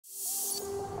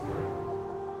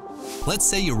Let's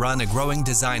say you run a growing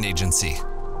design agency.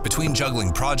 Between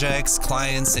juggling projects,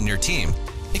 clients, and your team,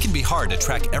 it can be hard to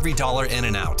track every dollar in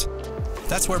and out.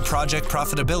 That's where Project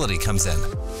Profitability comes in.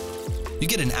 You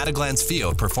get an at-a-glance view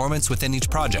of performance within each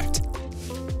project,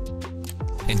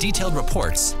 and detailed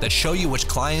reports that show you which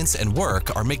clients and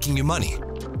work are making you money.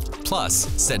 Plus,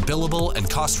 set billable and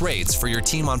cost rates for your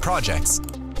team on projects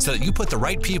so that you put the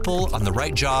right people on the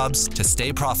right jobs to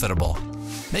stay profitable,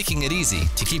 making it easy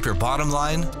to keep your bottom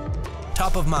line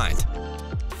top of mind.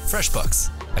 FreshBooks,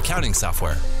 accounting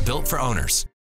software built for owners.